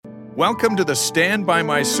Welcome to the Stand By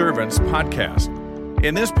My Servants podcast.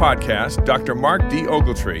 In this podcast, Dr. Mark D.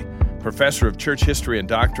 Ogletree, professor of church history and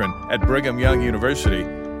doctrine at Brigham Young University,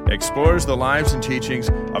 explores the lives and teachings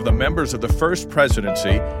of the members of the First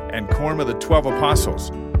Presidency and Quorum of the 12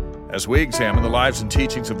 Apostles. As we examine the lives and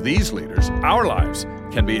teachings of these leaders, our lives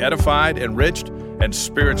can be edified, enriched, and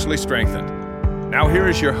spiritually strengthened. Now here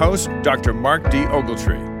is your host, Dr. Mark D.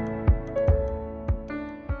 Ogletree.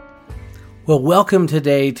 Well, welcome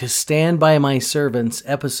today to Stand By My Servants,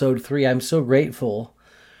 Episode 3. I'm so grateful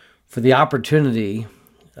for the opportunity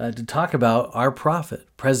to talk about our prophet,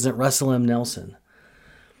 President Russell M. Nelson.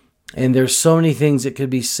 And there's so many things that could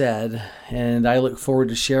be said, and I look forward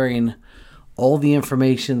to sharing all the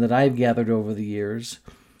information that I've gathered over the years.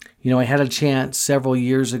 You know, I had a chance several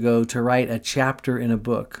years ago to write a chapter in a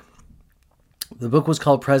book. The book was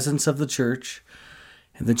called Presidents of the Church,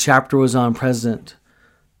 and the chapter was on President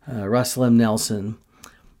Russell M. Nelson,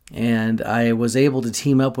 and I was able to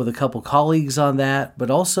team up with a couple colleagues on that,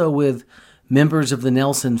 but also with members of the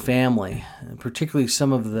Nelson family, particularly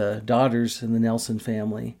some of the daughters in the Nelson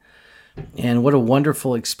family. And what a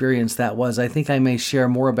wonderful experience that was. I think I may share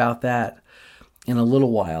more about that in a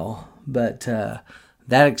little while, but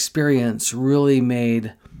that experience really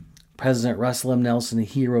made President Russell M. Nelson a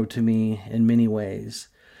hero to me in many ways.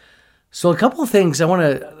 So a couple of things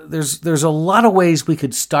there's a lot of ways we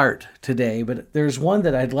could start today, but there's one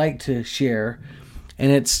that I'd like to share,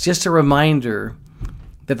 and it's just a reminder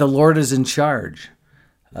that the Lord is in charge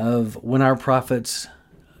of when our prophets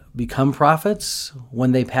become prophets,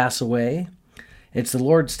 when they pass away. It's the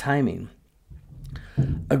Lord's timing.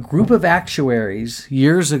 A group of actuaries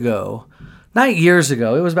years ago, not years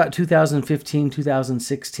ago, it was about 2015,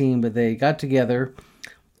 2016, but they got together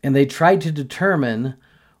and they tried to determine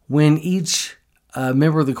when each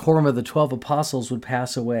member of the Quorum of the 12 Apostles would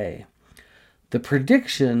pass away. The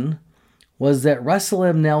prediction was that Russell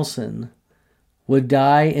M. Nelson would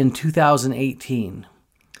die in 2018.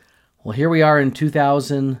 Well, here we are in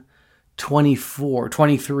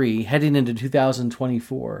 23, heading into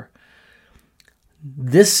 2024.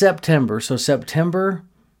 This September, so September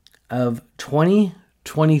of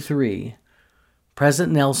 2023,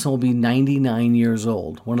 President Nelson will be 99 years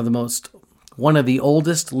old, one of the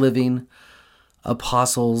oldest living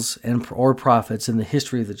apostles or prophets in the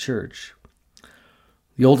history of the church.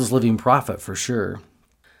 The oldest living prophet for sure.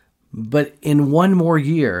 But in one more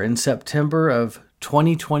year, in September of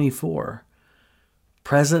 2024,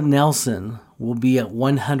 President Nelson will be at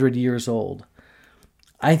 100 years old.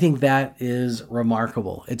 I think that is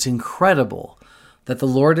remarkable. It's incredible that the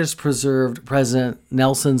Lord has preserved President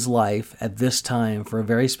Nelson's life at this time for a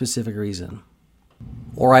very specific reason.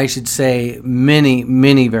 Or I should say many,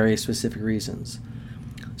 many very specific reasons.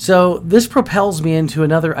 So this propels me into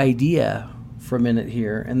another idea for a minute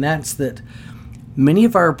here, and that's that many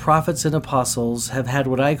of our prophets and apostles have had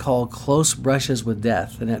what I call close brushes with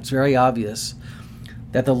death, and it's very obvious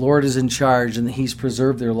that the Lord is in charge and that He's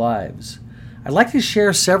preserved their lives. I'd like to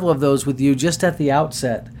share several of those with you just at the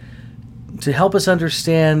outset to help us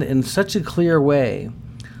understand in such a clear way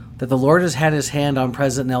that the Lord has had His hand on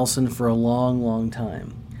President Nelson for a long, long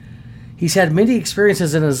time. He's had many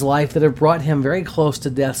experiences in his life that have brought him very close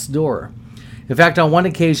to death's door. In fact, on one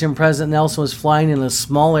occasion, President Nelson was flying in a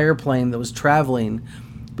small airplane that was traveling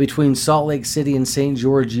between Salt Lake City and St.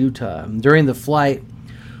 George, Utah. During the flight,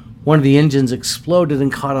 one of the engines exploded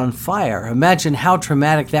and caught on fire. Imagine how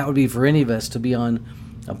traumatic that would be for any of us to be on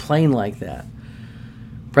a plane like that.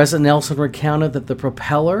 President Nelson recounted that the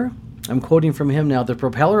propeller, I'm quoting from him now, the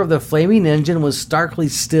propeller of the flaming engine was starkly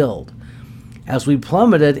stilled. As we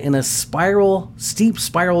plummeted in a steep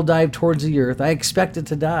spiral dive towards the earth, I expected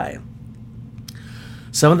to die.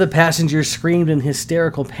 Some of the passengers screamed in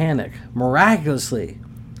hysterical panic. Miraculously,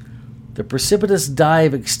 the precipitous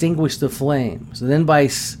dive extinguished the flames. And then by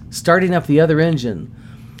starting up the other engine,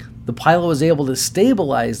 the pilot was able to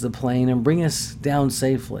stabilize the plane and bring us down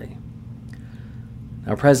safely.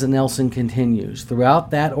 Now, President Nelson continues, throughout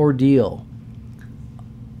that ordeal,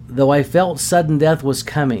 though I felt sudden death was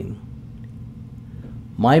coming,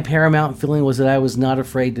 my paramount feeling was that I was not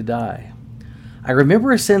afraid to die. I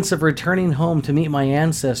remember a sense of returning home to meet my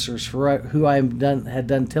ancestors for who I had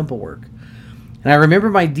done temple work. And I remember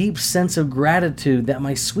my deep sense of gratitude that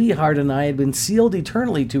my sweetheart and I had been sealed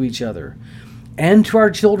eternally to each other and to our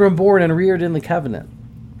children born and reared in the covenant.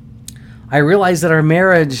 I realized that our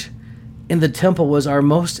marriage in the temple was our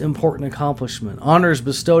most important accomplishment. Honors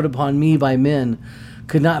bestowed upon me by men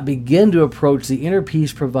could not begin to approach the inner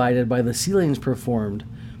peace provided by the sealings performed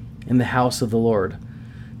in the house of the Lord.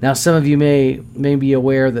 Now, some of you may be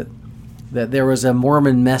aware that that there was a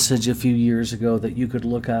Mormon Message a few years ago that you could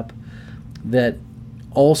look up that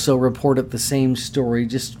also reported the same story,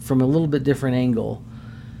 just from a little bit different angle.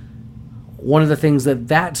 One of the things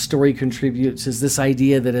that story contributes is this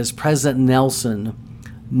idea that as President Nelson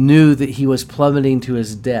knew that he was plummeting to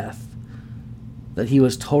his death, that he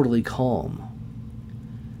was totally calm.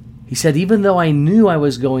 He said, even though I knew I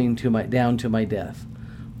was going down to my death,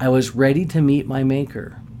 I was ready to meet my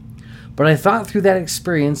Maker. But I thought through that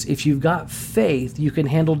experience, if you've got faith, you can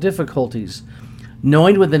handle difficulties,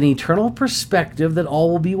 knowing with an eternal perspective that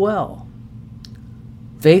all will be well.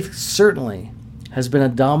 Faith certainly has been a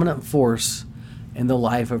dominant force in the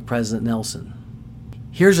life of President Nelson.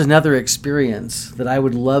 Here's another experience that I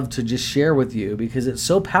would love to just share with you because it's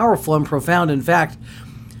so powerful and profound. In fact,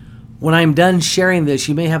 when I'm done sharing this,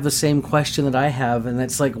 you may have the same question that I have, and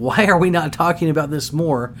it's like, why are we not talking about this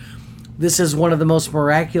more? This is one of the most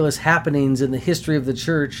miraculous happenings in the history of the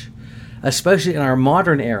church, especially in our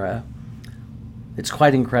modern era. It's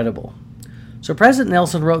quite incredible. So President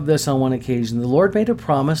Nelson wrote this on one occasion: the Lord made a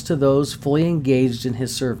promise to those fully engaged in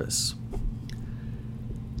his service.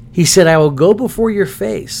 He said, I will go before your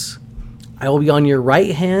face. I will be on your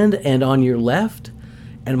right hand and on your left,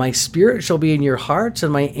 and my spirit shall be in your hearts,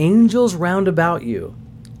 and my angels round about you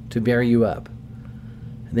to bear you up.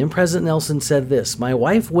 And then President Nelson said this: my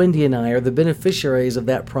wife Wendy and I are the beneficiaries of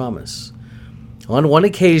that promise. On one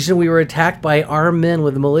occasion, we were attacked by armed men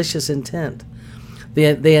with malicious intent.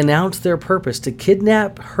 They announced their purpose to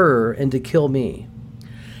kidnap her and to kill me.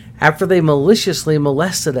 After they maliciously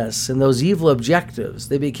molested us in those evil objectives,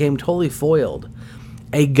 they became totally foiled.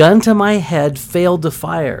 A gun to my head failed to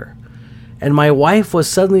fire, and my wife was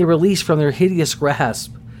suddenly released from their hideous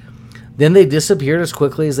grasp. Then they disappeared as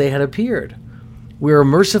quickly as they had appeared. We were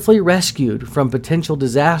mercifully rescued from potential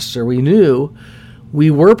disaster. We knew we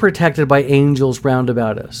were protected by angels round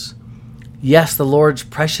about us. Yes, the Lord's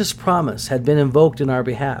precious promise had been invoked in our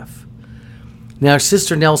behalf. Now,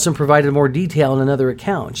 Sister Nelson provided more detail in another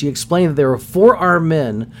account. She explained that there were 4 armed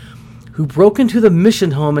men who broke into the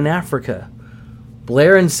mission home in Africa.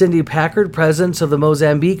 Blair and Cindy Packard, presidents of the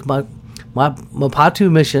Mozambique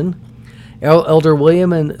Mapatu mission, Elder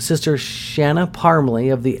William and Sister Shanna Parmley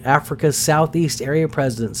of the Africa Southeast Area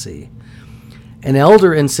Presidency, an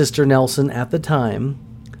elder and Sister Nelson at the time,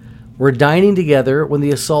 were dining together when the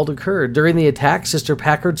assault occurred. During the attack, Sister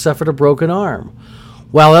Packard suffered a broken arm,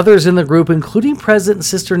 while others in the group, including President and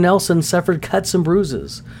Sister Nelson, suffered cuts and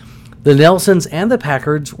bruises. The Nelsons and the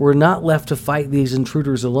Packards were not left to fight these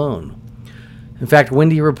intruders alone. In fact,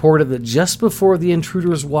 Wendy reported that just before the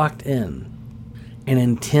intruders walked in, an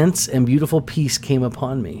intense and beautiful peace came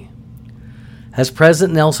upon me. As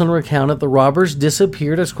President Nelson recounted, the robbers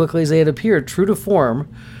disappeared as quickly as they had appeared. True to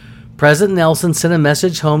form, President Nelson sent a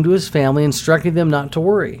message home to his family instructing them not to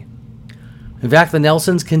worry. In fact, the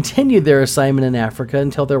Nelsons continued their assignment in Africa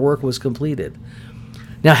until their work was completed.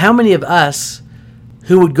 Now, how many of us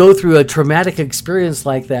who would go through a traumatic experience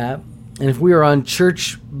like that, and if we were on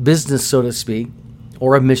church business, so to speak,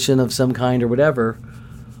 or a mission of some kind or whatever,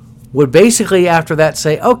 would basically after that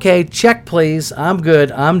say, okay, check please, I'm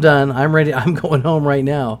good, I'm done, I'm ready, I'm going home right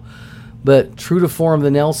now. But true to form,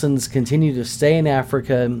 the Nelsons continue to stay in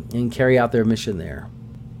Africa and carry out their mission there.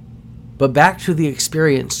 But back to the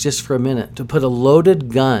experience just for a minute. To put a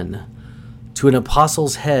loaded gun to an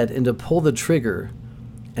apostle's head and to pull the trigger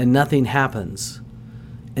and nothing happens.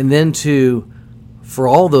 And then for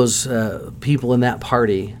all those people in that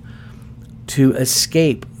party to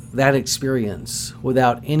escape that experience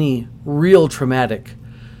without any real traumatic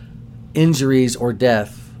injuries or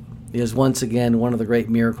death is once again one of the great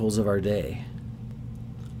miracles of our day.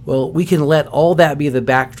 Well, we can let all that be the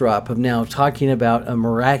backdrop of now talking about a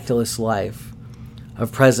miraculous life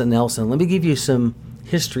of President Nelson. Let me give you some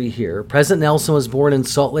history here. President Nelson was born in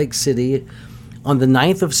Salt Lake City on the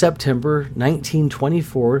 9th of September,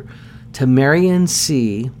 1924, to Marion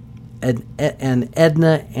C. and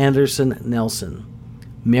Edna Anderson Nelson.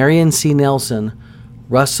 Marion C. Nelson,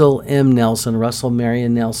 Russell M. Nelson, Russell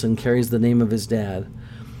Marion Nelson carries the name of his dad.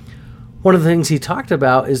 One of the things he talked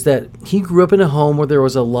about is that he grew up in a home where there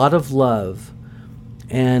was a lot of love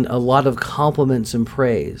and a lot of compliments and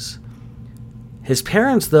praise. His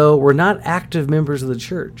parents, though, were not active members of the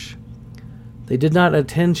church. They did not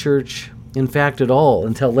attend church, in fact, at all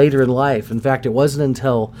until later in life. In fact, it wasn't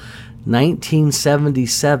until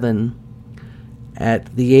 1977,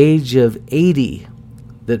 at the age of 80,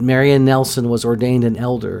 that Marion Nelson was ordained an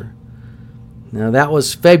elder. Now, that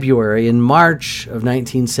was February. In March of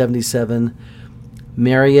 1977,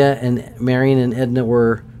 Marion and Edna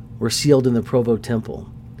were sealed in the Provo Temple.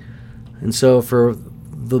 And so for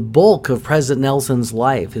the bulk of President Nelson's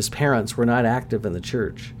life, his parents were not active in the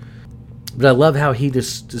church. But I love how he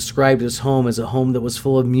described his home as a home that was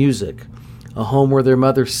full of music, a home where their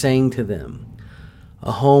mother sang to them,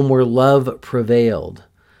 a home where love prevailed.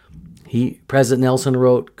 President Nelson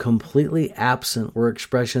wrote, completely absent were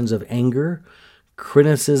expressions of anger,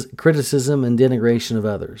 criticism, and denigration of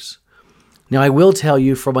others. Now, I will tell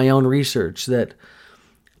you from my own research that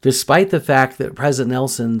despite the fact that President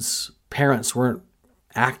Nelson's parents weren't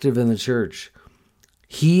active in the church,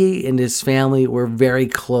 he and his family were very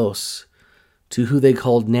close to who they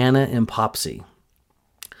called Nana and Popsy.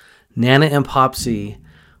 Nana and Popsy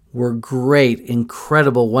were great,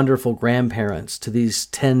 incredible, wonderful grandparents to these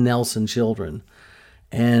 10 Nelson children.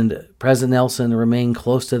 And President Nelson remained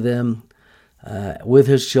close to them with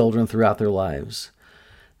his children throughout their lives.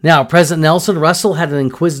 Now, President Nelson, Russell had an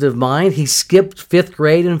inquisitive mind. He skipped 5th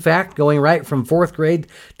grade, in fact, going right from 4th grade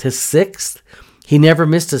to 6th. He never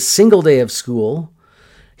missed a single day of school.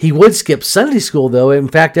 He would skip Sunday school, though. In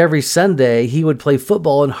fact, every Sunday, he would play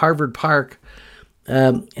football in Harvard Park.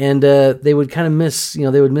 And they would kind of miss,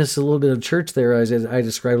 they would miss a little bit of church there, as I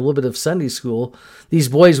described, a little bit of Sunday school. These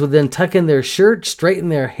boys would then tuck in their shirt, straighten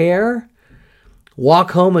their hair,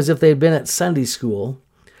 walk home as if they'd been at Sunday school.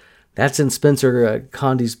 That's in Spencer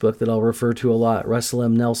Condy's book that I'll refer to a lot, Russell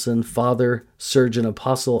M. Nelson, Father, Surgeon,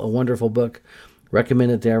 Apostle, a wonderful book.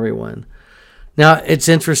 Recommend it to everyone. Now, it's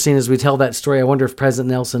interesting as we tell that story. I wonder if President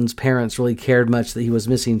Nelson's parents really cared much that he was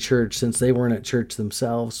missing church, since they weren't at church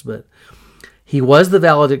themselves. But he was the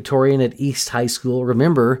valedictorian at East High School.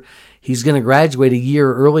 Remember, he's going to graduate a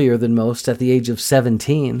year earlier than most at the age of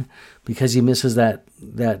 17 because he misses that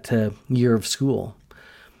year of school.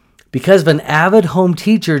 Because of an avid home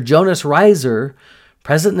teacher, Jonas Reiser,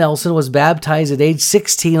 President Nelson was baptized at age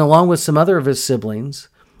 16 along with some other of his siblings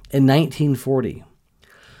in 1940.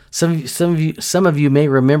 Some of you may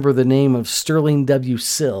remember the name of Sterling W.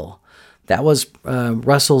 Sill. That was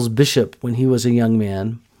Russell's bishop when he was a young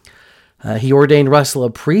man. He ordained Russell a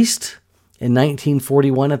priest in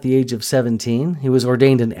 1941 at the age of 17. He was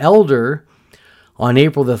ordained an elder on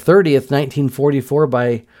April the 30th, 1944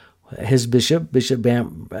 by his Bishop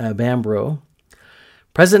Bambro.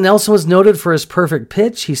 President Nelson was noted for his perfect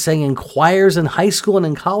pitch. He sang in choirs in high school and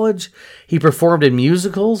in college. He performed in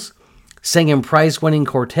musicals, sang in prize-winning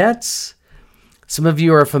quartets. Some of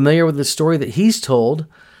you are familiar with the story that he's told,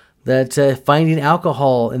 that finding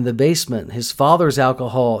alcohol in the basement, his father's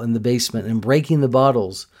alcohol in the basement, and breaking the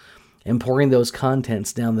bottles and pouring those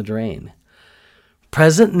contents down the drain.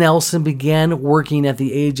 President Nelson began working at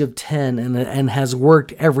the age of 10 and has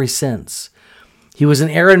worked ever since. He was an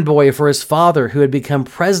errand boy for his father, who had become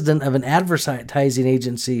president of an advertising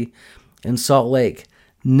agency in Salt Lake,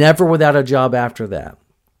 never without a job after that.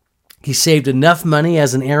 He saved enough money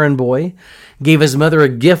as an errand boy, gave his mother a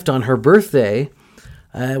gift on her birthday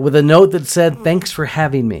with a note that said, "Thanks for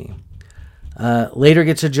having me." Later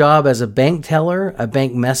gets a job as a bank teller, a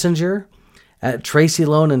bank messenger, at Tracy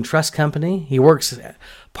Loan and Trust Company. He works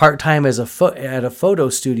part-time at a photo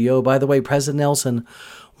studio. By the way, President Nelson,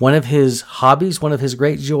 one of his hobbies, one of his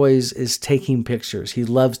great joys is taking pictures. He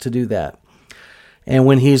loves to do that. And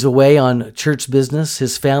when he's away on church business,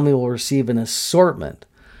 his family will receive an assortment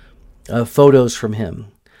of photos from him.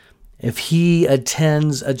 If he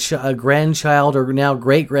attends a grandchild or now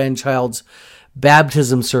great-grandchild's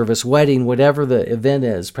baptism service, wedding, whatever the event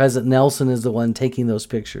is, President Nelson is the one taking those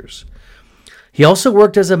pictures. He also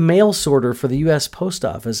worked as a mail sorter for the U.S. Post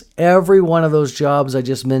Office, every one of those jobs I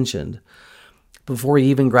just mentioned, before he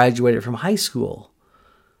even graduated from high school.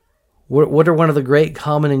 What are one of the great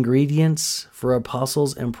common ingredients for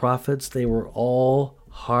apostles and prophets? They were all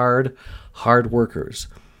hard workers.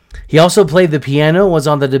 He also played the piano, was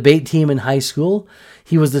on the debate team in high school.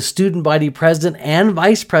 He was the student body president and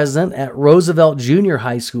vice president at Roosevelt Junior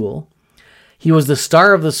High School. He was the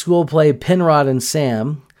star of the school play Penrod and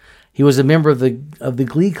Sam. He was a member of the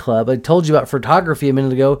Glee Club. I told you about photography a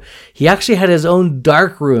minute ago. He actually had his own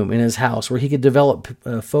dark room in his house where he could develop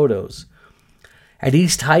photos. At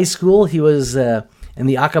East High School, he was in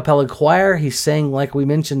the a cappella choir. He sang, like we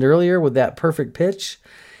mentioned earlier, with that perfect pitch.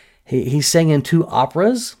 He sang in 2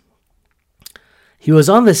 operas. He was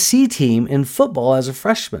on the C team in football as a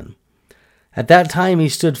freshman. At that time, he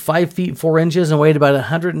stood 5 feet 4 inches and weighed about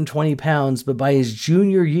 120 pounds, but by his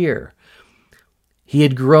junior year, he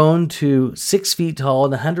had grown to 6 feet tall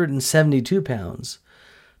and 172 pounds.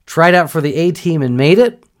 Tried out for the A team and made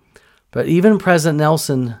it. But even President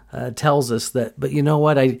Nelson tells us that, but you know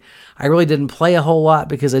what? I really didn't play a whole lot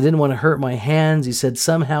because I didn't want to hurt my hands. He said,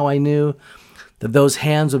 somehow I knew that those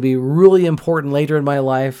hands would be really important later in my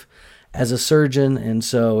life as a surgeon. And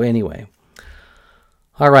so anyway.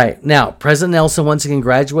 All right. Now, President Nelson once again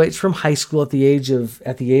graduates from high school at the age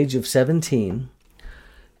of 17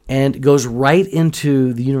 and goes right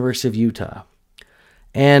into the University of Utah.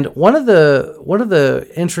 And one of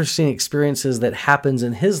the interesting experiences that happens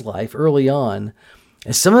in his life early on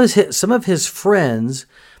is some of his friends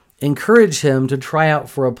encourage him to try out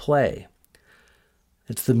for a play.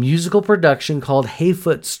 It's the musical production called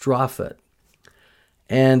Hayfoot Strawfoot.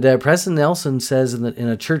 And President Nelson says in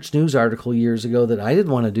a church news article years ago that I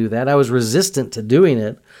didn't want to do that. I was resistant to doing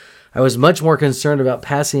it. I was much more concerned about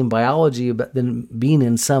passing biology than being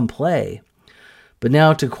in some play. But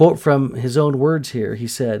now, to quote from his own words here, he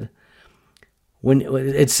said,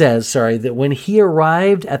 that when he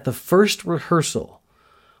arrived at the first rehearsal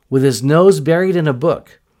with his nose buried in a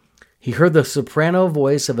book, he heard the soprano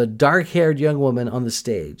voice of a dark-haired young woman on the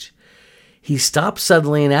stage. He stopped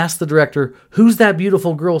suddenly and asked the director, "Who's that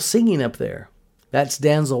beautiful girl singing up there?" "That's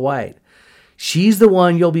Danzel White." "She's the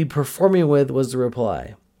one you'll be performing with," was the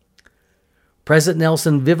reply. President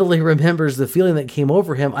Nelson vividly remembers the feeling that came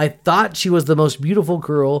over him. "I thought she was the most beautiful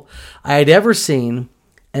girl I had ever seen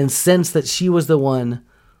and sensed that she was the one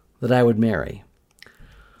that I would marry."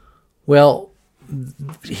 Well,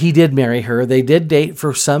 he did marry her. They did date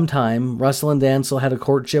for some time. Russell and Danzel had a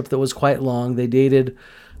courtship that was quite long. They dated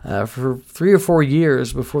for 3 or 4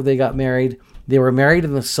 years before they got married. They were married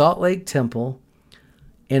in the Salt Lake Temple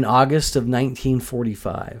in August of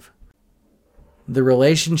 1945. The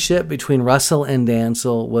relationship between Russell and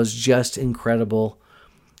Danzel was just incredible.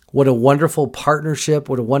 What a wonderful partnership.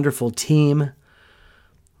 What a wonderful team.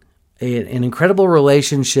 An incredible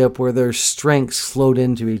relationship where their strengths flowed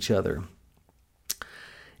into each other.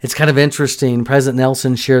 It's kind of interesting. President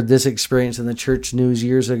Nelson shared this experience in the church news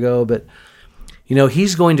years ago, but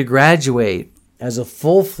he's going to graduate as a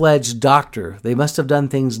full-fledged doctor. They must have done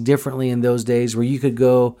things differently in those days where you could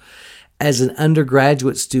go as an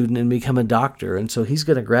undergraduate student and become a doctor. And so he's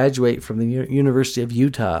going to graduate from the University of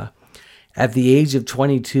Utah at the age of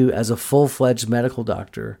 22 as a full-fledged medical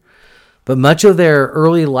doctor. But much of their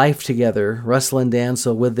early life together, Russell and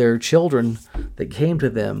Danzel, with their children that came to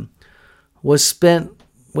them, was spent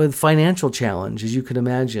with financial challenge, as you can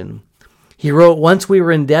imagine. He wrote, "Once we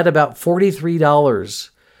were in debt about $43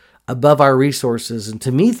 above our resources, and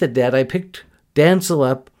to meet the debt, I picked Danzel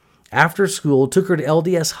up after school, took her to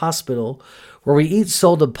LDS Hospital, where we each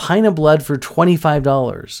sold a pint of blood for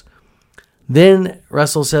 $25. Then,"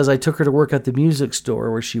 Russell says, "I took her to work at the music store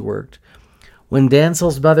where she worked. When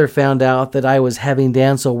Danzel's mother found out that I was having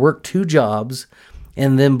Danzel work 2 jobs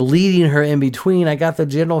and then bleeding her in between, I got the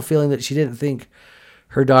general feeling that she didn't think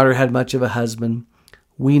her daughter had much of a husband."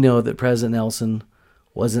 We know that President Nelson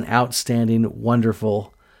was an outstanding,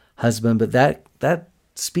 wonderful husband, but that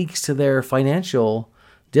speaks to their financial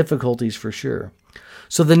difficulties for sure.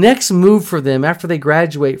 So the next move for them after they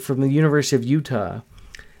graduate from the University of Utah,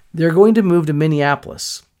 they're going to move to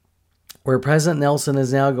Minneapolis, where President Nelson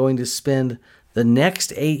is now going to spend the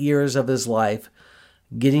next 8 years of his life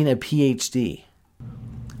getting a PhD.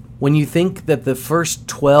 When you think that the first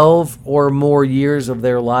 12 or more years of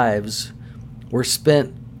their lives were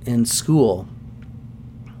spent in school,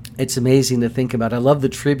 it's amazing to think about. I love the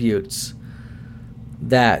tributes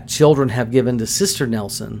that children have given to Sister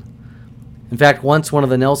Nelson. In fact, once one of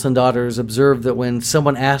the Nelson daughters observed that when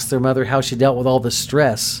someone asked their mother how she dealt with all the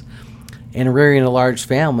stress in rearing a large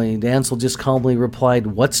family, Danzel just calmly replied,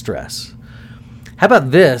 "What stress?" How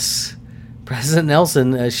about this? President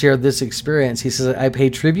Nelson shared this experience. He says, "I pay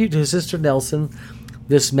tribute to Sister Nelson,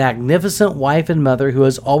 this magnificent wife and mother who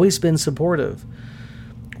has always been supportive.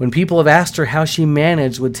 When people have asked her how she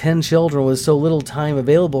managed with 10 children with so little time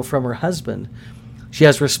available from her husband, she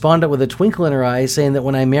has responded with a twinkle in her eyes, saying that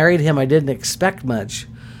when I married him, I didn't expect much,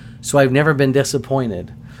 so I've never been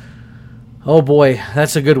disappointed." Oh boy,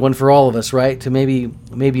 that's a good one for all of us, right? To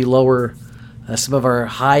maybe lower some of our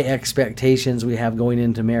high expectations we have going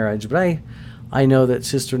into marriage. But I know that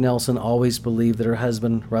Sister Nelson always believed that her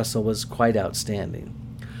husband, Russell, was quite outstanding.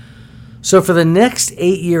 So for the next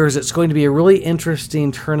 8 years, it's going to be a really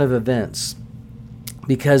interesting turn of events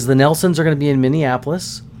because the Nelsons are going to be in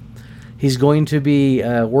Minneapolis. He's going to be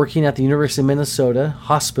working at the University of Minnesota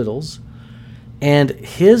hospitals. And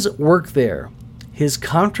his work there, his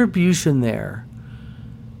contribution there,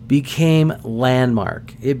 became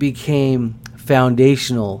landmark. It became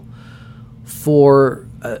foundational for,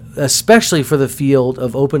 especially for the field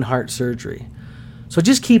of open heart surgery. So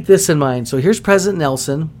just keep this in mind. So here's President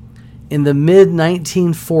Nelson in the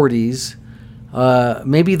mid-1940s,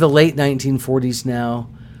 maybe the late 1940s now,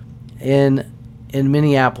 in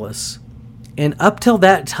Minneapolis. And up till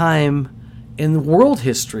that time in world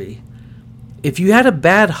history, if you had a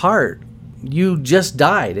bad heart, you just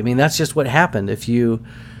died. I mean, that's just what happened. If you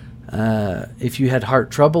had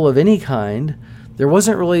heart trouble of any kind, there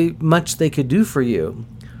wasn't really much they could do for you,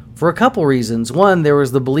 for a couple reasons. One, there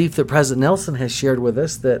was the belief that President Nelson has shared with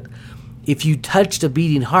us that if you touched a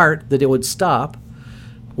beating heart, that it would stop,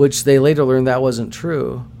 which they later learned that wasn't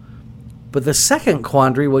true. But the second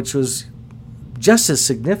quandary, which was just as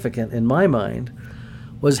significant in my mind,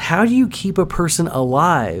 was how do you keep a person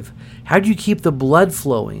alive? How do you keep the blood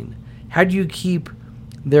flowing? How do you keep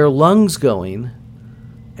their lungs going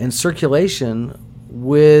and circulation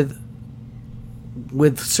with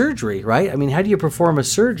surgery, right? I mean, how do you perform a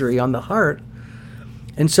surgery on the heart?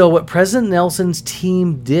 And so what President Nelson's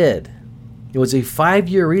team did, it was a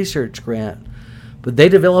 5-year research grant, but they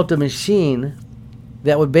developed a machine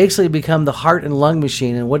that would basically become the heart and lung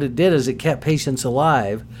machine. And what it did is it kept patients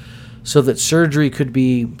alive so that surgery could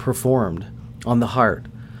be performed on the heart.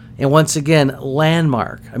 And once again,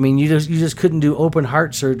 landmark. I mean, you just couldn't do open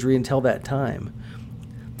heart surgery until that time.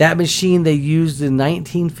 That machine they used in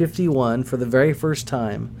 1951 for the very first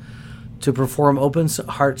time to perform open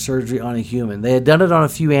heart surgery on a human. They had done it on a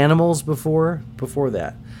few animals before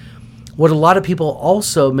that. What a lot of people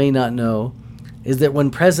also may not know is that when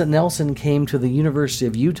President Nelson came to the University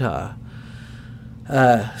of Utah,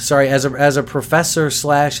 as a professor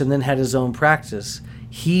and then had his own practice,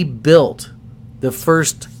 he built the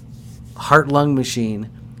first heart-lung machine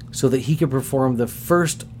so that he could perform the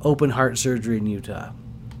first open heart surgery in Utah.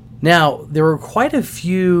 Now, there were quite a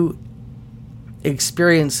few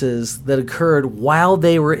experiences that occurred while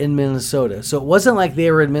they were in Minnesota. So it wasn't like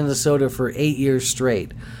they were in Minnesota for 8 years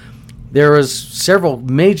straight. There was several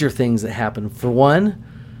major things that happened. For one,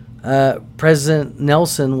 President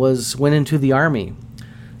Nelson went into the Army.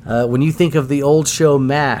 When you think of the old show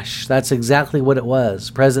MASH, that's exactly what it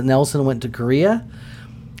was. President Nelson went to Korea.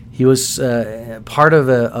 He was part of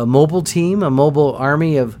a mobile team, a mobile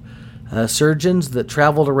army of surgeons that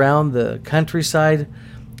traveled around the countryside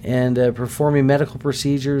and performing medical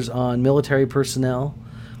procedures on military personnel.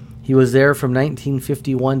 He was there from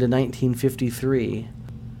 1951 to 1953.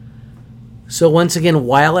 So once again,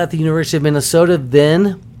 while at the University of Minnesota,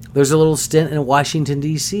 then there's a little stint in Washington,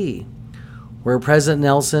 D.C., where President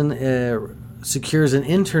Nelson secures an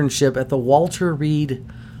internship at the Walter Reed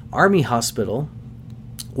Army Hospital.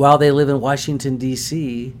 While they live in Washington,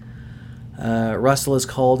 D.C., Russell is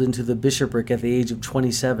called into the bishopric at the age of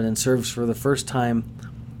 27 and serves for the first time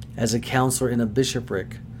as a counselor in a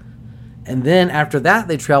bishopric. And then after that,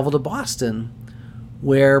 they travel to Boston,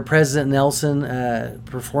 where President Nelson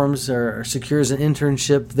performs or secures an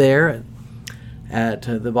internship there at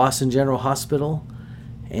the Boston General Hospital,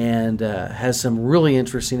 and has some really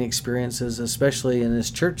interesting experiences, especially in his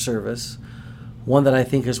church service. One that I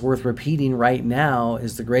think is worth repeating right now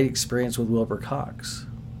is the great experience with Wilbur Cox.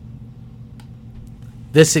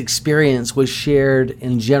 This experience was shared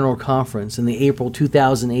in General Conference, in the April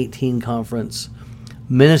 2018 conference,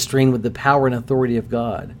 Ministering with the Power and Authority of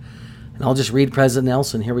God. And I'll just read President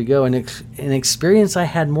Nelson. Here we go. An experience I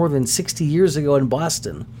had more than 60 years ago in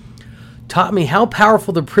Boston taught me how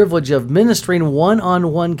powerful the privilege of ministering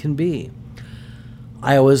one-on-one can be.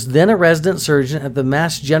 I was then a resident surgeon at the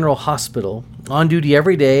Mass General Hospital, on duty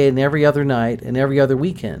every day and every other night and every other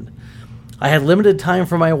weekend. I had limited time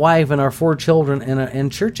for my wife and our 4 children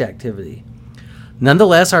and church activity.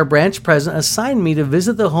 Nonetheless, our branch president assigned me to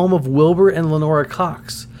visit the home of Wilbur and Lenora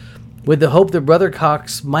Cox, with the hope that Brother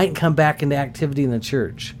Cox might come back into activity in the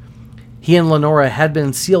church. He and Lenora had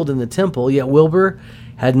been sealed in the temple, yet Wilbur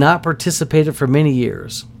had not participated for many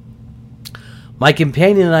years. My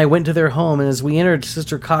companion and I went to their home, and as we entered,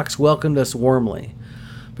 Sister Cox welcomed us warmly.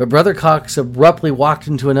 But Brother Cox abruptly walked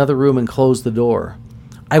into another room and closed the door.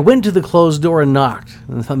 I went to the closed door and knocked.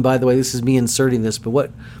 And by the way, this is me inserting this,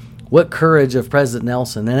 but what courage of President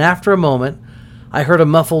Nelson. And after a moment, I heard a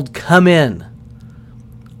muffled, "Come in."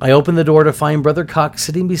 I opened the door to find Brother Cox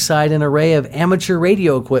sitting beside an array of amateur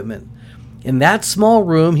radio equipment. In that small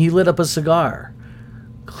room, he lit up a cigar.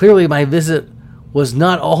 Clearly, my visit was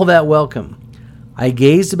not all that welcome. I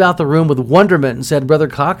gazed about the room with wonderment and said, "Brother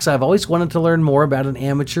Cox, I've always wanted to learn more about an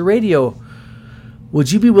amateur radio.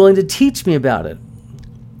 Would you be willing to teach me about it?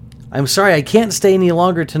 I'm sorry I can't stay any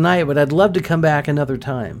longer tonight, but I'd love to come back another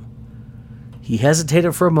time." He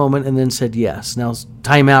hesitated for a moment and then said yes. Now,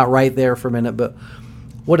 time out right there for a minute, but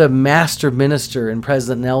what a master minister in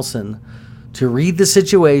President Nelson to read the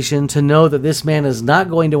situation, to know that this man is not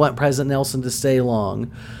going to want President Nelson to stay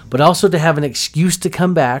long, but also to have an excuse to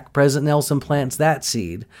come back. President Nelson plants that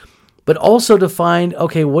seed, but also to find,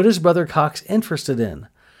 okay, what is Brother Cox interested in?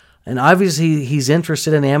 And obviously he's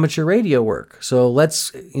interested in amateur radio work. So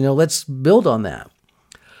let's build on that.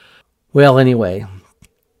 Well, anyway,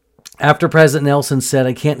 after President Nelson said,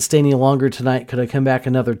 "I can't stay any longer tonight. Could I come back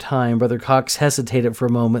another time?" Brother Cox hesitated for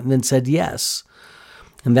a moment and then said yes.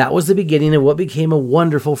 And that was the beginning of what became a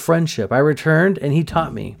wonderful friendship. I returned and he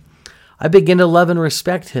taught me. I began to love and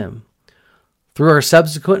respect him. Through our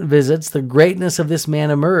subsequent visits, the greatness of this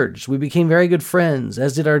man emerged. We became very good friends,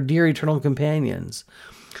 as did our dear eternal companions.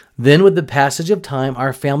 Then, with the passage of time,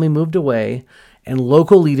 our family moved away, and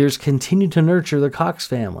local leaders continued to nurture the Cox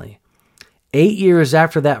family. 8 years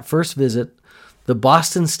after that first visit, the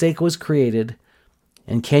Boston stake was created,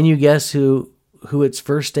 and can you guess who its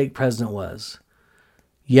first stake president was?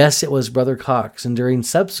 Yes, it was Brother Cox, and during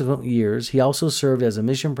subsequent years, he also served as a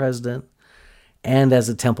mission president and as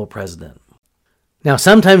a temple president. Now,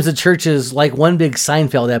 sometimes the church is like one big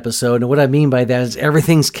Seinfeld episode, and what I mean by that is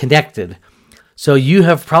everything's connected. So you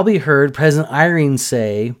have probably heard President Eyring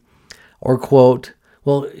say, or quote,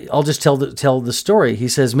 well, I'll just tell the story. He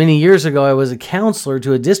says, "Many years ago, I was a counselor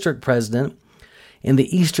to a district president in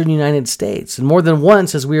the eastern United States. And more than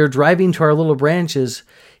once, as we were driving to our little branches,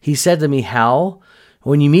 he said to me, 'Hal,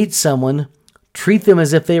 when you meet someone, treat them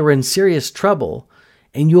as if they were in serious trouble,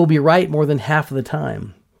 and you will be right more than half of the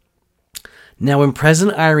time.'" Now, when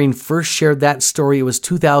President Eyring first shared that story, it was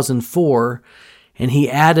 2004, and he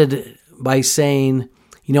added by saying,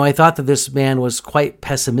 I thought that this man was quite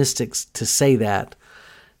pessimistic to say that.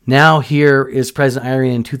 Now here is President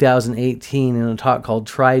Eyring in 2018 in a talk called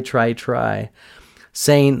Try, Try, Try,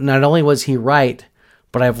 saying not only was he right,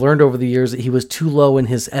 but I've learned over the years that he was too low in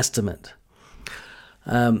his estimate.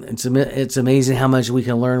 It's amazing how much we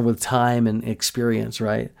can learn with time and experience,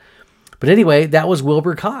 right? But anyway, that was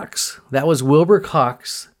Wilbur Cox. That was Wilbur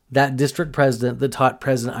Cox, that district president that taught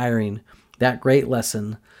President Eyring that great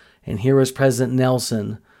lesson. And here was President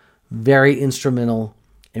Nelson, very instrumental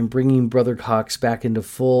in bringing Brother Cox back into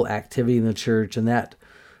full activity in the church. And that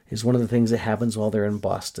is one of the things that happens while they're in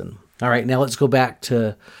Boston. All right, now let's go back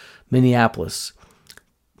to Minneapolis.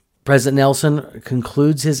 President Nelson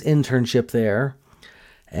concludes his internship there,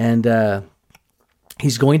 and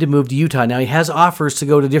he's going to move to Utah. Now, he has offers to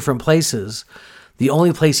go to different places. The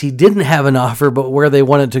only place he didn't have an offer, but where they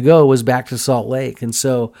wanted to go, was back to Salt Lake. And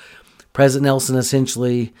so President Nelson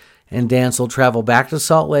essentially and Dance will travel back to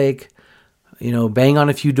Salt Lake, bang on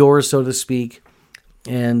a few doors, so to speak,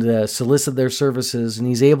 and solicit their services. And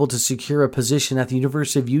he's able to secure a position at the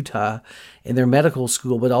University of Utah in their medical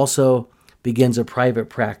school, but also begins a private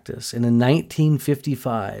practice. And in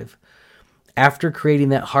 1955, after creating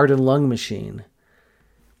that heart and lung machine,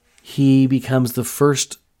 he becomes the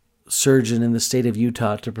first surgeon in the state of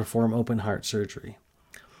Utah to perform open heart surgery.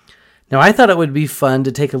 Now, I thought it would be fun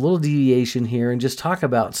to take a little deviation here and just talk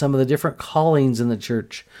about some of the different callings in the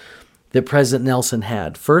church that President Nelson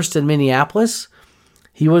had. First, in Minneapolis,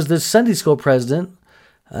 he was the Sunday school president,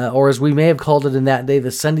 or as we may have called it in that day,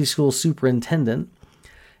 the Sunday school superintendent.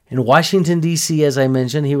 In Washington, D.C., as I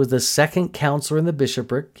mentioned, he was the second counselor in the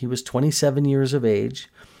bishopric. He was 27 years of age.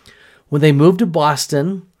 When they moved to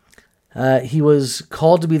Boston, he was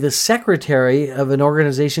called to be the secretary of an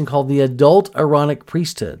organization called the Adult Aaronic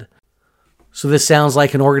Priesthood. So this sounds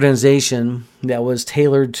like an organization that was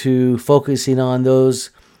tailored to focusing on those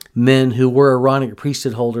men who were Aaronic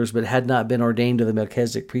priesthood holders but had not been ordained to the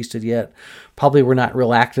Melchizedek priesthood yet, probably were not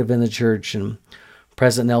real active in the church, and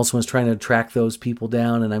President Nelson was trying to track those people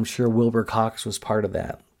down, and I'm sure Wilbur Cox was part of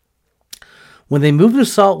that. When they moved to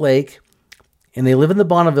Salt Lake, and they live in the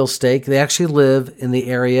Bonneville stake, they actually live in the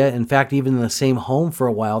area, in fact, even in the same home for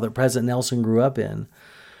a while that President Nelson grew up in,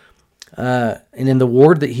 and in the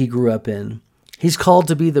ward that he grew up in. He's called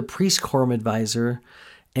to be the priest quorum advisor,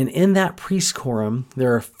 and in that priest quorum,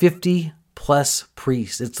 there are 50 plus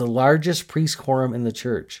priests. It's the largest priest quorum in the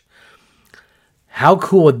church. How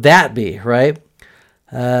cool would that be, right?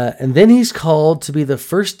 And then he's called to be the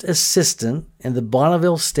first assistant in the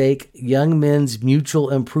Bonneville Stake Young Men's Mutual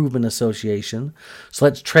Improvement Association. So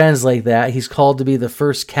let's translate that. He's called to be the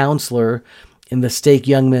first counselor in the Stake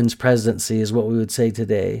Young Men's presidency, is what we would say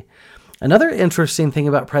today. Another interesting thing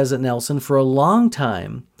about President Nelson, for a long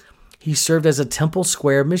time, he served as a Temple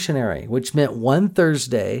Square missionary, which meant one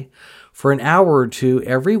Thursday for an hour or two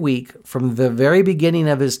every week from the very beginning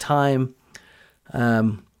of his time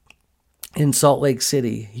in Salt Lake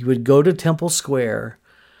City. He would go to Temple Square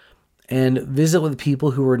and visit with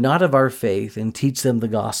people who were not of our faith and teach them the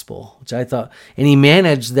gospel, which I thought, and he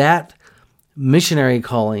managed that missionary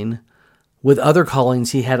calling with other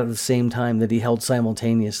callings he had at the same time that he held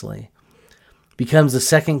simultaneously. Becomes the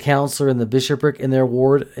second counselor in the bishopric in their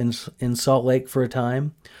ward in Salt Lake for a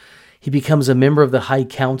time. He becomes a member of the High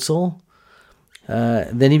Council,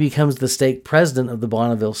 Then he becomes the stake president of the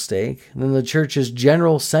Bonneville stake, then the church's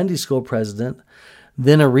general Sunday school president,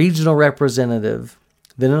 then a regional representative,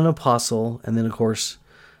 then an apostle, and then, of course,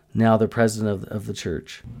 now the president of the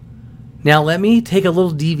church. Now, let me take a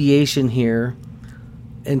little deviation here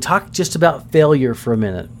and talk just about failure for a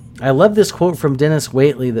minute. I love this quote from Dennis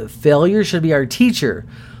Waitley that failure should be our teacher,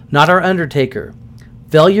 not our undertaker.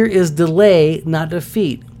 Failure is delay, not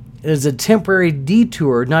defeat. It is a temporary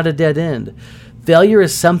detour, not a dead end. Failure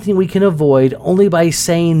is something we can avoid only by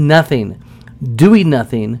saying nothing, doing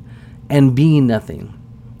nothing, and being nothing.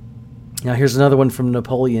 Now here's another one from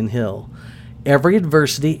Napoleon Hill. Every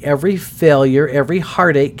adversity, every failure, every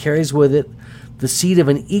heartache carries with it the seed of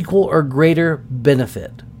an equal or greater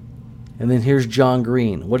benefit. And then here's John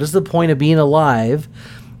Green. What is the point of being alive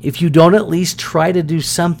if you don't at least try to do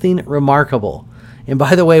something remarkable? And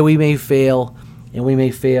by the way, we may fail, and we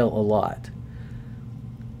may fail a lot.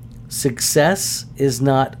 Success is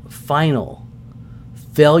not final.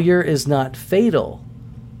 Failure is not fatal.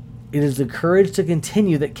 It is the courage to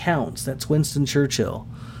continue that counts. That's Winston Churchill.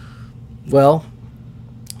 Well,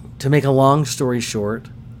 to make a long story short,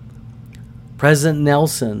 President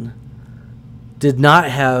Nelson did not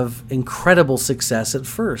have incredible success at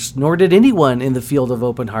first, nor did anyone in the field of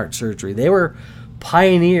open heart surgery. They were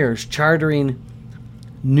pioneers chartering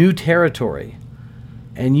new territory.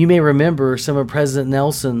 And you may remember some of President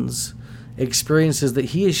Nelson's experiences that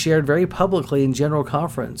he has shared very publicly in General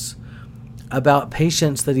Conference about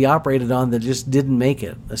patients that he operated on that just didn't make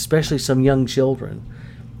it, especially some young children.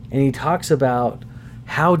 And he talks about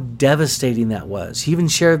how devastating that was. He even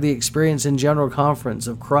shared the experience in General Conference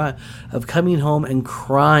of coming home and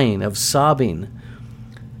crying, of sobbing,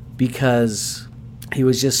 because he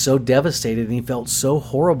was just so devastated and he felt so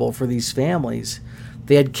horrible for these families.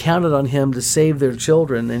 They had counted on him to save their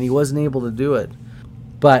children, and he wasn't able to do it.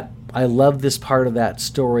 But I love this part of that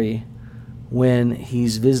story when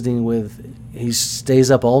he's visiting he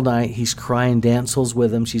stays up all night, he's crying, Dansel's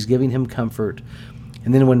with him, she's giving him comfort.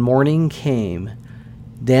 And then when morning came,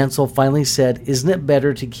 Dansel finally said, "Isn't it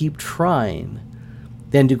better to keep trying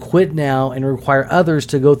than to quit now and require others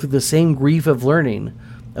to go through the same grief of learning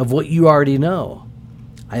of what you already know?"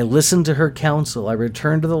 I listened to her counsel. I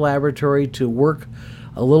returned to the laboratory to work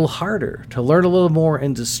a little harder, to learn a little more,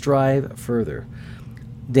 and to strive further.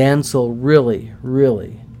 Dansel really,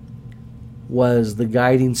 really was the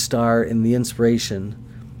guiding star and the inspiration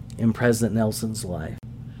in President Nelson's life.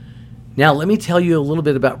 Now, let me tell you a little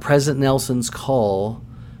bit about President Nelson's call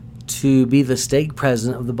to be the stake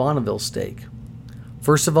president of the Bonneville stake.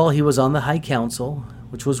 First of all, he was on the High Council,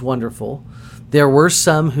 which was wonderful. There were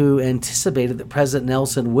some who anticipated that President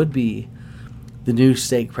Nelson would be the new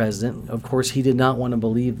stake president. Of course, he did not want to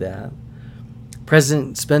believe that.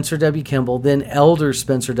 President Spencer W. Kimball, then Elder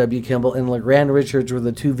Spencer W. Kimball, and LeGrand Richards were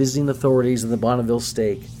the two visiting authorities of the Bonneville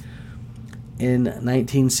stake in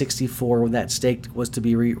 1964 when that stake was to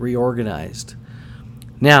be reorganized.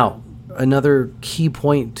 Now, another key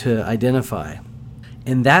point to identify.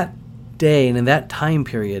 In that day and in that time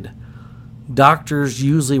period, doctors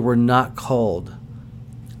usually were not called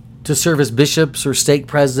to serve as bishops or stake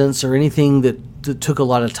presidents or anything that took a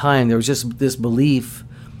lot of time. There was just this belief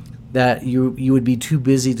that you would be too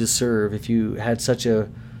busy to serve if you had such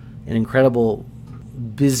an incredible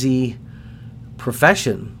busy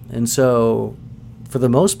profession. And so, for the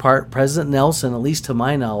most part, President Nelson, at least to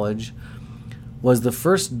my knowledge, was the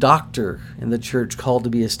first doctor in the church called to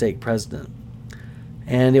be a stake president.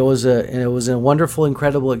 And it was a wonderful,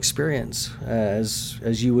 incredible experience,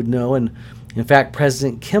 as you would know. And in fact,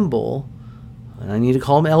 President Kimball, and I need to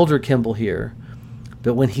call him Elder Kimball here,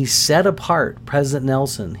 but when he set apart President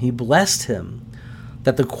Nelson, he blessed him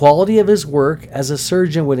that the quality of his work as a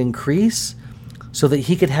surgeon would increase so that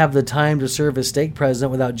he could have the time to serve as stake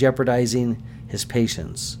president without jeopardizing his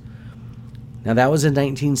patients. Now, that was in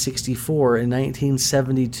 1964. In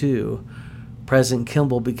 1972, President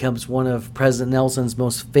Kimball becomes one of President Nelson's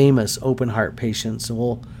most famous open heart patients, and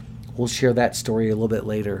we'll share that story a little bit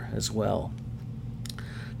later as well.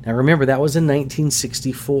 Now remember, that was in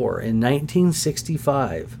 1964. In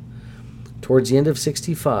 1965, towards the end of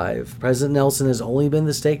 65, President Nelson has only been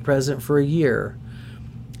the stake president for a year,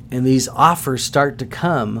 and these offers start to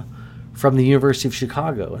come from the University of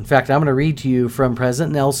Chicago. In fact, I'm going to read to you from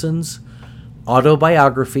President Nelson's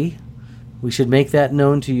autobiography. We should make that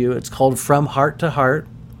known to you. It's called From Heart to Heart.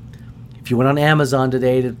 If you went on Amazon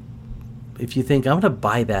today, if you think, I'm going to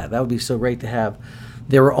buy that would be so great to have.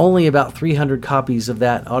 There were only about 300 copies of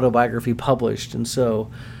that autobiography published. And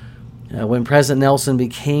so when President Nelson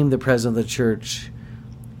became the president of the church,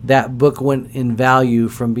 that book went in value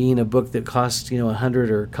from being a book that cost $100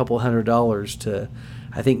 or a couple $100 to,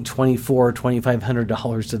 I think, $2,400 or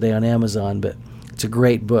 $2,500 today on Amazon. But it's a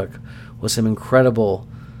great book with some incredible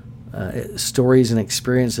stories and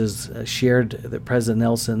experiences shared that President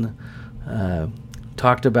Nelson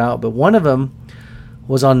talked about. But one of them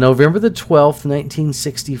was on November the 12th,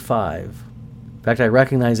 1965. In fact, I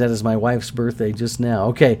recognize that as my wife's birthday just now.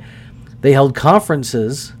 Okay, they held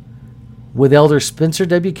conferences with Elder Spencer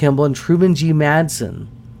W. Kimball and Truman G. Madsen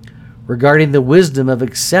regarding the wisdom of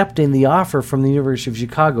accepting the offer from the University of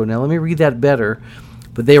Chicago. Now, let me read that better.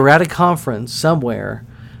 But they were at a conference somewhere.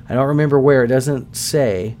 I don't remember where. It doesn't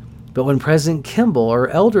say. But when President Kimball, or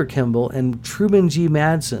Elder Kimball, and Truman G.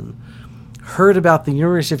 Madsen heard about the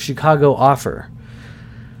University of Chicago offer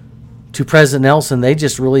to President Nelson, they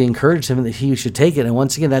just really encouraged him that he should take it. And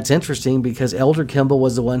once again, that's interesting because Elder Kimball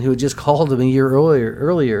was the one who had just called him a year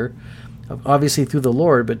earlier, obviously through the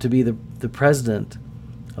Lord, but to be the president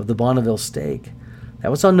of the Bonneville Stake.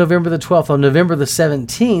 That was on November the 12th. On November the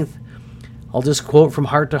 17th, I'll just quote from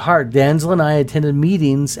Heart to Heart. Danzel and I attended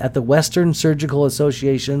meetings at the Western Surgical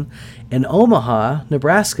Association in Omaha,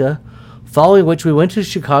 Nebraska, following which we went to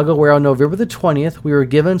Chicago, where on November the 20th, we were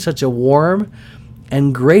given such a warm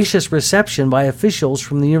and gracious reception by officials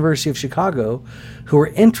from the University of Chicago who were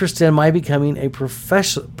interested in my becoming a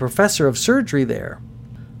professor of surgery there.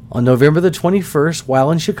 On November the 21st,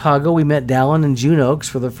 while in Chicago, we met Dallin and June Oaks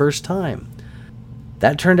for the first time.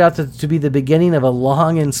 That turned out to be the beginning of a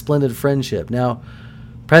long and splendid friendship. Now,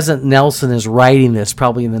 President Nelson is writing this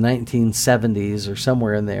probably in the 1970s or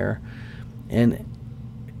somewhere in there. And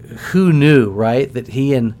who knew, right, that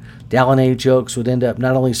he and Dallin H. Oaks would end up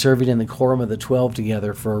not only serving in the Quorum of the 12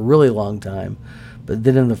 together for a really long time, but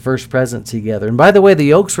then in the First Presidency together. And by the way,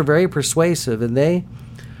 the Oaks were very persuasive, and they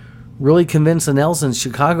really convinced the Nelsons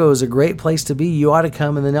Chicago is a great place to be. You ought to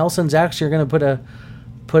come. And the Nelsons actually are going to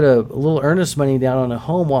put a little earnest money down on a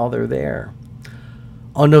home while they're there.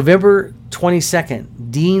 On November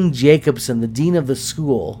 22nd, Dean Jacobson, the dean of the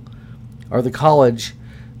school or the college,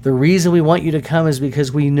 the reason we want you to come is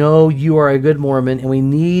because we know you are a good Mormon and we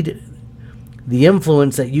need the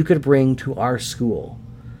influence that you could bring to our school.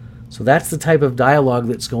 So that's the type of dialogue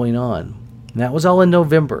that's going on. And that was all in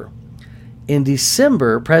November. In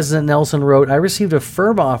December, President Nelson wrote, I received a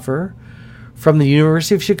firm offer from the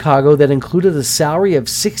University of Chicago that included a salary of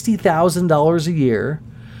 $60,000 a year.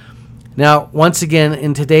 Now, once again,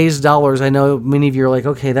 in today's dollars, I know many of you are like,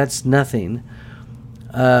 okay, that's nothing.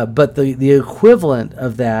 But the equivalent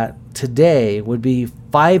of that today would be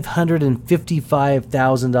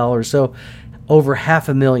 $555,000, so over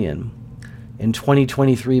 $500,000 in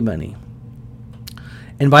 2023 money.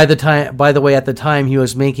 And by the way, at the time he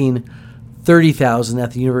was making $30,000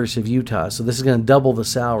 at the University of Utah, so this is going to double the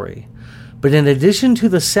salary. But in addition to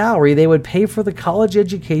the salary, they would pay for the college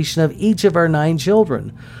education of each of our 9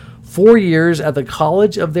 children, 4 years at the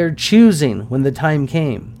college of their choosing when the time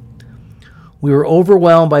came. We were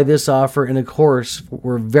overwhelmed by this offer and, of course,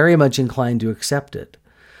 were very much inclined to accept it.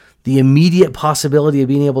 The immediate possibility of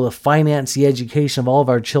being able to finance the education of all of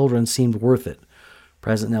our children seemed worth it,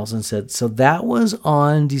 President Nelson said. So that was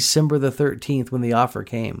on December the 13th when the offer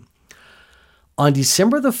came. On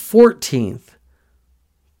December the 14th,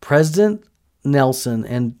 President Nelson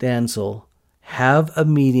and Danzel have a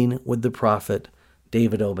meeting with the prophet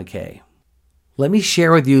David O. McKay. Let me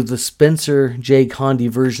share with you the Spencer J. Condie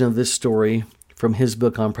version of this story from his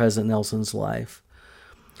book on President Nelson's life.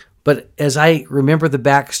 But as I remember the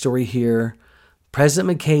backstory here,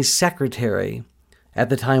 President McKay's secretary at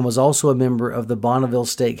the time was also a member of the Bonneville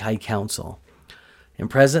Stake High Council. And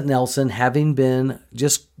President Nelson, having been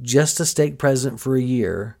just a stake president for a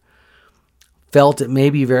year, felt it may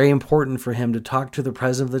be very important for him to talk to the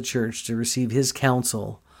president of the church to receive his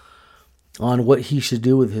counsel on what he should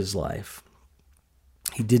do with his life.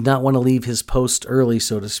 He did not want to leave his post early,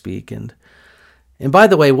 so to speak. And by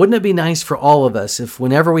the way, wouldn't it be nice for all of us if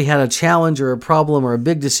whenever we had a challenge or a problem or a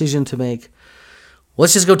big decision to make,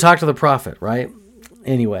 let's just go talk to the prophet, right?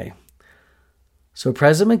 Anyway, so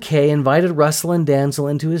President McKay invited Russell and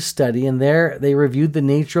Danzel into his study, and there they reviewed the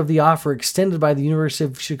nature of the offer extended by the University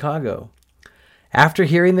of Chicago. After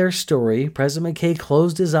hearing their story, President McKay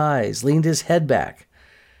closed his eyes, leaned his head back,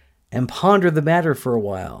 and pondered the matter for a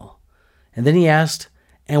while. And then he asked,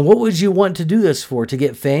 and what would you want to do this for? To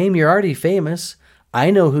get fame? You're already famous.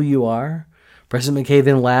 I know who you are. President McKay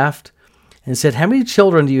then laughed and said, how many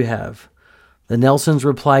children do you have? The Nelsons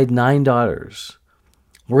replied, 9 daughters.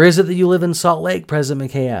 Where is it that you live in Salt Lake? President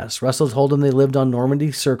McKay asked. Russell told him they lived on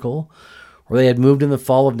Normandy Circle, where they had moved in the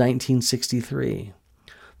fall of 1963.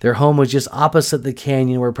 Their home was just opposite the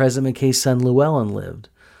canyon where President McKay's son Llewellyn lived.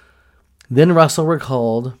 Then Russell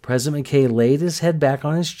recalled President McKay laid his head back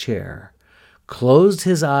on his chair, closed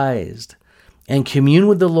his eyes, and communed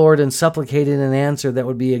with the Lord and supplicated an answer that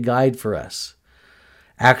would be a guide for us.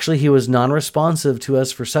 Actually, he was non-responsive to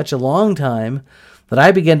us for such a long time that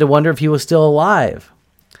I began to wonder if he was still alive.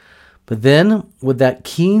 But then, with that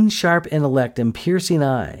keen, sharp intellect and piercing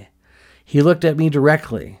eye, he looked at me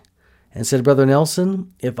directly and said, "Brother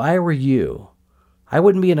Nelson, if I were you, I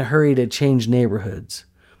wouldn't be in a hurry to change neighborhoods.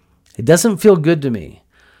 It doesn't feel good to me.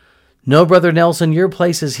 No, Brother Nelson, your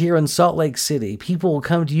place is here in Salt Lake City. People will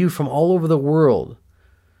come to you from all over the world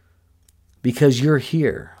because you're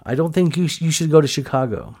here. I don't think you should go to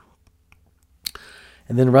Chicago."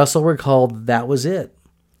 And then Russell recalled that was it.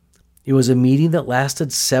 It was a meeting that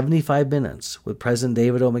lasted 75 minutes with President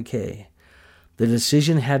David O. McKay. The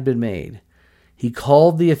decision had been made. He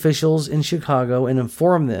called the officials in Chicago and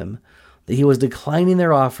informed them that he was declining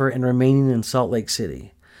their offer and remaining in Salt Lake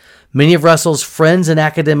City. Many of Russell's friends in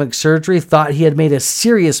academic surgery thought he had made a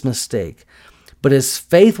serious mistake, but his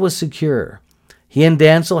faith was secure. He and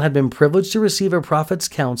Dansel had been privileged to receive a prophet's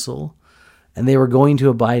counsel, and they were going to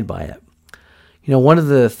abide by it. You know, one of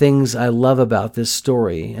the things I love about this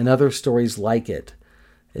story and other stories like it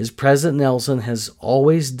is President Nelson has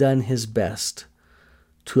always done his best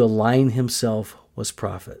to align himself with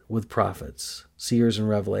prophets, seers, and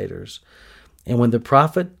revelators. And when the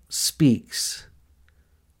prophet speaks,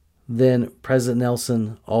 then President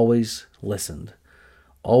Nelson always listened,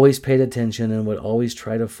 always paid attention, and would always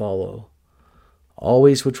try to follow.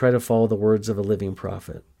 Always would try to follow the words of a living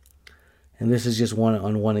prophet. And this is just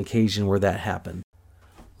one occasion where that happened.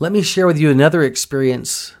 Let me share with you another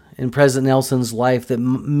experience in President Nelson's life that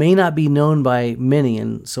may not be known by many,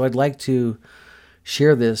 and so I'd like to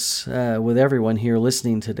share this with everyone here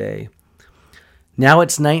listening today. Now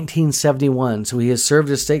it's 1971, so he has served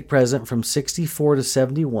as stake president from 64 to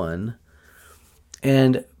 71,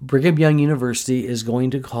 and Brigham Young University is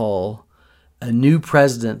going to call a new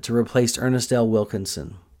president to replace Ernest L.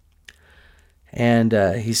 Wilkinson. And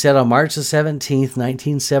he said on March the 17th,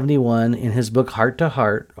 1971, in his book Heart to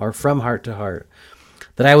Heart, or From Heart to Heart,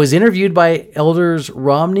 that I was interviewed by elders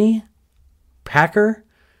Romney, Packer,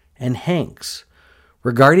 and Hanks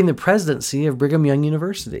regarding the presidency of Brigham Young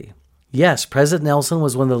University. Yes, President Nelson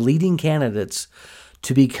was one of the leading candidates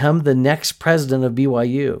to become the next president of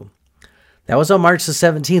BYU. That was on March the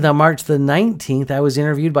 17th. On March the 19th, I was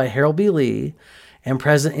interviewed by Harold B. Lee and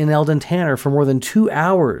President N. Eldon Tanner for more than 2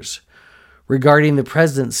 hours regarding the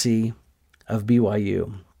presidency of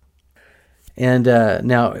BYU. And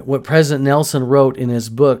now, what President Nelson wrote in his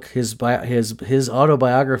book, his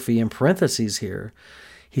autobiography, in parentheses here,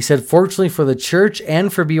 he said, "Fortunately for the church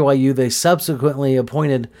and for BYU, they subsequently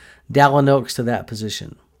appointed Dallin Oaks to that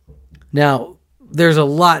position." Now, there's a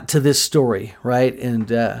lot to this story, right?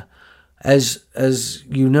 And as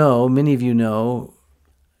you know, many of you know,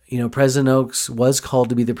 President Oaks was called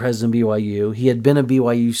to be the president of BYU. He had been a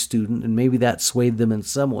BYU student, and maybe that swayed them in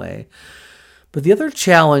some way. But the other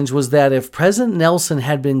challenge was that if President Nelson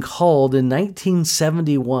had been called in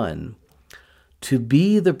 1971 to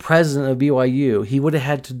be the president of BYU, he would have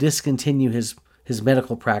had to discontinue his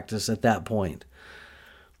medical practice at that point.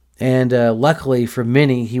 And luckily for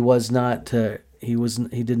many, he did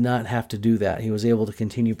not have to do that. He was able to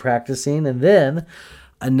continue practicing. And then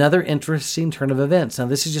another interesting turn of events. Now,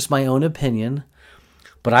 this is just my own opinion,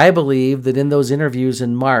 but I believe that in those interviews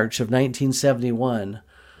in March of 1971,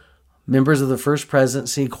 members of the First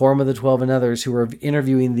Presidency, Quorum of the 12, and others who were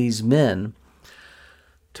interviewing these men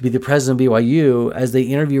to be the president of BYU, as they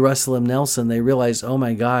interview Russell M. Nelson, they realize, oh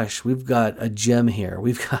my gosh, we've got a gem here.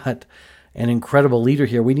 We've got an incredible leader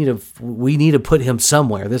here. We need to put him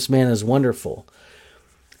somewhere. This man is wonderful.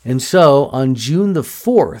 And so on June the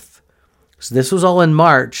 4th, so this was all in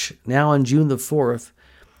March, now on June the 4th,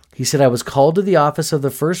 he said, "I was called to the office of the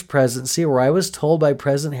First Presidency, where I was told by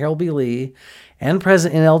President Harold B. Lee and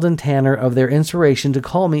President N. Eldon Tanner of their inspiration to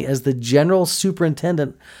call me as the general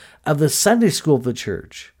superintendent of the Sunday school of the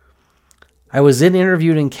church. I was then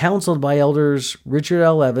interviewed and counseled by elders Richard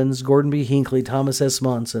L. Evans, Gordon B. Hinckley, Thomas S.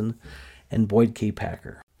 Monson, and Boyd K.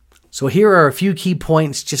 Packer." So here are a few key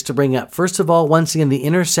points just to bring up. First of all, once again, the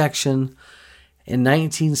intersection in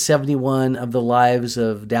 1971 of the lives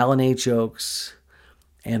of Dallin H. Oaks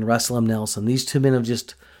and Russell M. Nelson. These two men have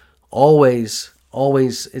just always,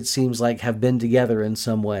 it seems like, have been together in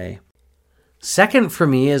some way. Second, for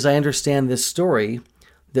me, as I understand this story,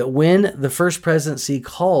 that when the First Presidency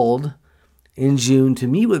called in June to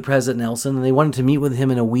meet with President Nelson, and they wanted to meet with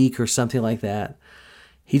him in a week or something like that,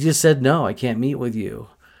 he just said, "No, I can't meet with you."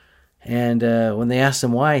 And when they asked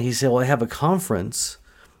him why, he said, "Well, I have a conference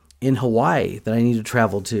in Hawaii that I need to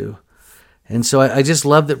travel to." And so I just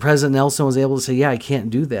love that President Nelson was able to say, yeah, I can't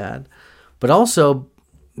do that. But also,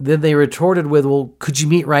 then they retorted with, well, could you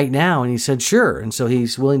meet right now? And he said, sure. And so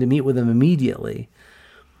he's willing to meet with them immediately.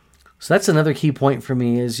 So that's another key point for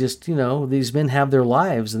me is just, these men have their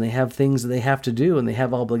lives and they have things that they have to do and they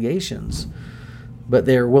have obligations. But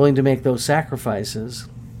they're willing to make those sacrifices.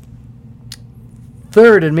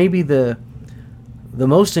 Third, and maybe the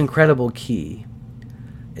most incredible key,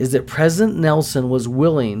 is that President Nelson was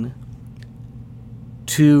willing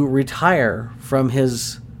to retire from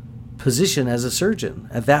his position as a surgeon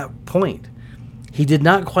at that point. He did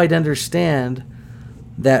not quite understand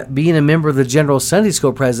that being a member of the General Sunday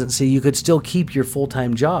School presidency, you could still keep your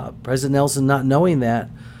full-time job. President Nelson, not knowing that,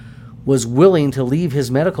 was willing to leave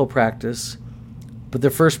his medical practice, but the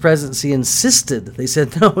First Presidency insisted. They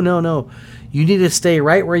said, no, you need to stay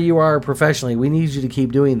right where you are professionally. We need you to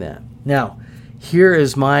keep doing that. Now, here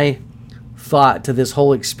is my thought to this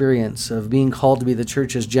whole experience of being called to be the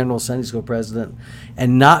church's General Sunday School president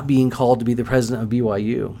and not being called to be the president of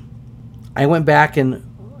BYU. I went back from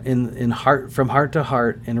heart to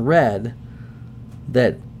heart and read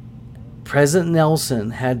that President Nelson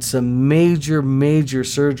had some major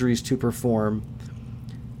surgeries to perform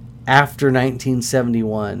after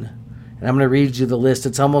 1971. And I'm going to read you the list.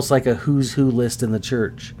 It's almost like a who's who list in the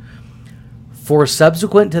church. For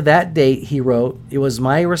subsequent to that date, he wrote, it was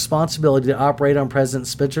my responsibility to operate on President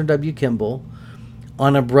Spencer W. Kimball,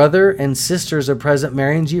 on a brother and sisters of President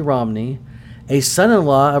Marion G. Romney, a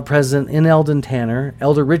son-in-law of President N. Eldon Tanner,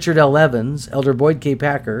 Elder Richard L. Evans, Elder Boyd K.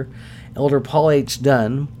 Packer, Elder Paul H.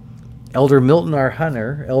 Dunn, Elder Milton R.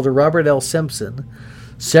 Hunter, Elder Robert L. Simpson,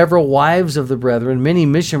 several wives of the brethren, many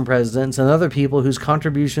mission presidents, and other people whose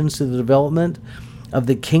contributions to the development of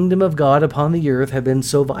the kingdom of God upon the earth have been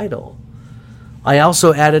so vital. I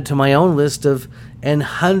also added to my own list and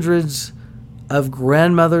hundreds of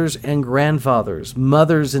grandmothers and grandfathers,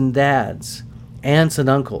 mothers and dads, aunts and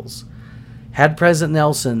uncles. Had President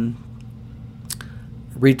Nelson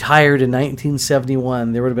retired in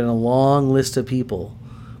 1971, there would have been a long list of people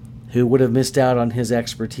who would have missed out on his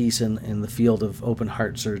expertise in the field of open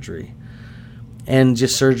heart surgery and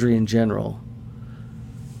just surgery in general.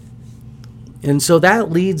 And so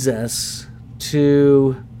that leads us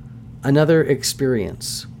to another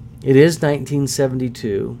experience. It is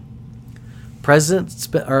 1972.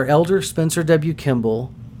 Elder Spencer W.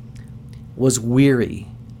 Kimball was weary.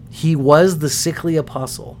 He was the sickly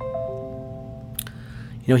apostle.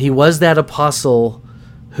 He was that apostle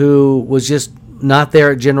who was just not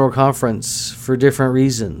there at General Conference for different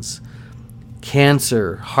reasons.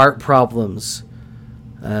 Cancer, heart problems,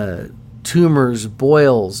 tumors,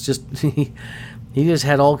 boils, he just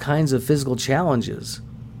had all kinds of physical challenges.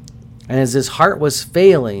 And as his heart was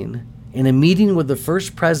failing, in a meeting with the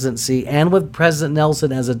First Presidency and with President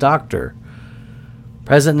Nelson as a doctor,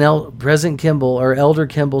 President Kimball, or Elder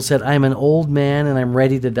Kimball, said, I'm an old man and I'm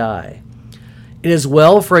ready to die. It is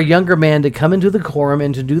well for a younger man to come into the quorum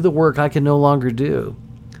and to do the work I can no longer do.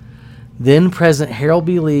 Then President Harold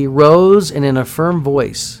B. Lee rose and in a firm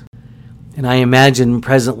voice, and I imagine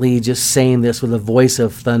President Lee just saying this with a voice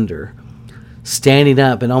of thunder, standing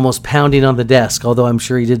up and almost pounding on the desk, although I'm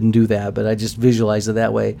sure he didn't do that, but I just visualize it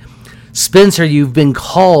that way. Spencer, you've been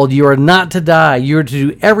called. You are not to die. You are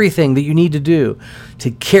to do everything that you need to do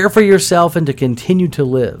to care for yourself and to continue to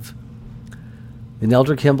live. Then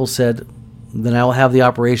Elder Kimball said, then I will have the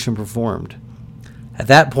operation performed. At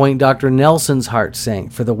that point, Dr. Nelson's heart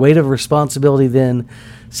sank, for the weight of responsibility then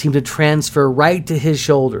seemed to transfer right to his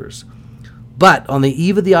shoulders. But on the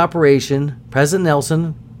eve of the operation,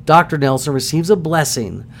 Dr. Nelson receives a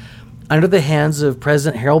blessing under the hands of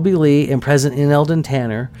President Harold B. Lee and President N. Eldon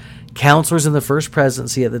Tanner, counselors in the First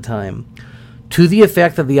Presidency at the time, to the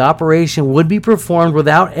effect that the operation would be performed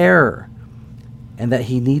without error and that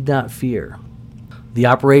he need not fear. The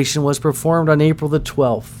operation was performed on April the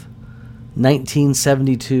 12th,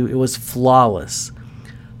 1972. It was flawless.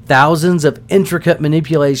 Thousands of intricate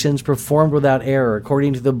manipulations performed without error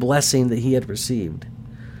according to the blessing that he had received.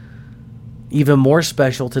 Even more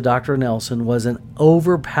special to Dr. Nelson was an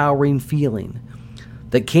overpowering feeling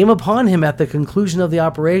that came upon him at the conclusion of the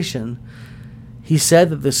operation. He said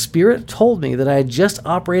that the Spirit told me that I had just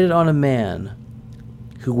operated on a man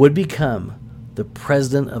who would become the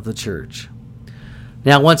president of the church.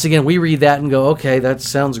 Now, once again, we read that and go, okay, that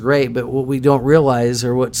sounds great, but what we don't realize,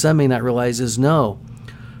 or what some may not realize, is no.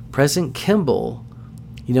 President Kimball,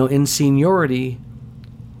 in seniority,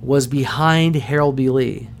 was behind Harold B.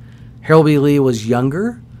 Lee. Harold B. Lee was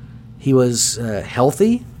younger, he was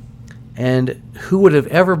healthy, and who would have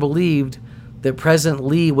ever believed that President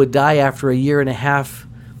Lee would die after a year and a half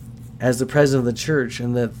as the president of the church,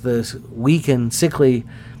 and that the weak and sickly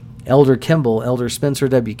Elder Spencer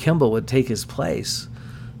W. Kimball, would take his place.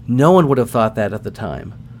 No one would have thought that at the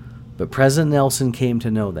time, but President Nelson came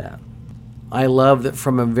to know that. I love that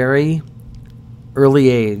from a very early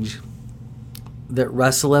age that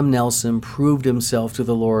Russell M. Nelson proved himself to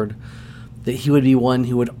the Lord, that he would be one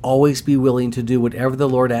who would always be willing to do whatever the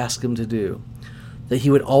Lord asked him to do, that he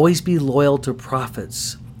would always be loyal to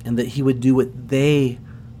prophets, and that he would do what they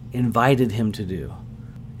invited him to do.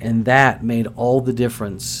 And that made all the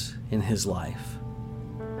difference in his life.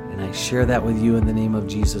 And I share that with you in the name of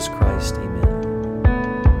Jesus Christ. Amen.